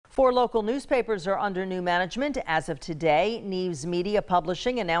Four local newspapers are under new management as of today. Neves Media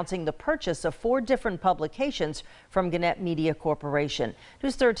Publishing announcing the purchase of four different publications from Gannett Media Corporation.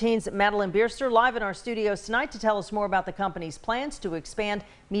 News 13's Madeline Bierster live in our studios tonight to tell us more about the company's plans to expand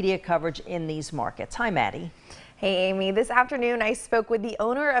media coverage in these markets. Hi, Maddie. Hey, Amy. This afternoon, I spoke with the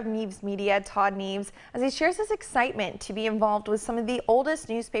owner of Neves Media, Todd Neves, as he shares his excitement to be involved with some of the oldest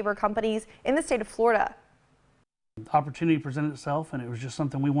newspaper companies in the state of Florida. The opportunity presented itself, and it was just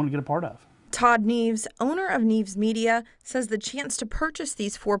something we wanted to get a part of. Todd Neves, owner of Neves Media, says the chance to purchase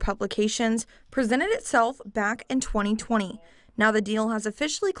these four publications presented itself back in 2020. Now the deal has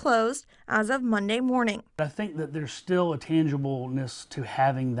officially closed as of Monday morning. I think that there's still a tangibleness to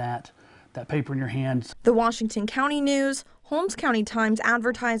having that paper in your hands. The Washington County News, Holmes County Times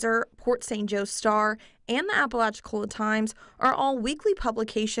Advertiser, Port St. Joe Star, and the Apalachicola Times are all weekly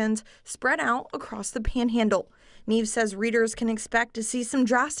publications spread out across the Panhandle. Neves says readers can expect to see some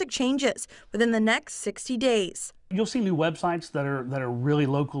drastic changes within the next 60 days. You'll see new websites that are really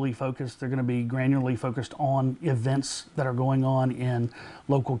locally focused. They're going to be granularly focused on events that are going on in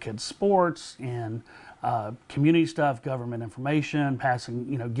local kids sports and community stuff, government information,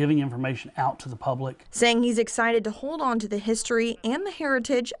 giving information out to the public. Saying he's excited to hold on to the history and the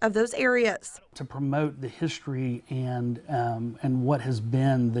heritage of those areas. To promote the history and what has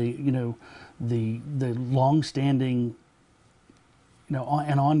been the long-standing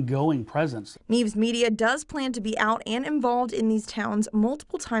an ongoing presence. Neves Media does plan to be out and involved in these towns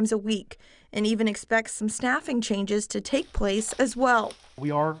multiple times a week and even expects some staffing changes to take place as well.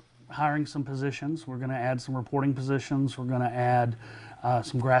 We are hiring some positions. We're going to add some reporting positions. We're going to add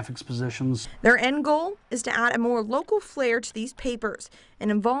some graphics positions. Their end goal is to add a more local flair to these papers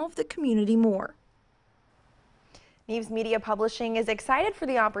and involve the community more. Neves Media Publishing is excited for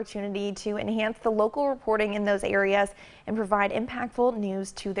the opportunity to enhance the local reporting in those areas and provide impactful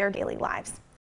news to their daily lives.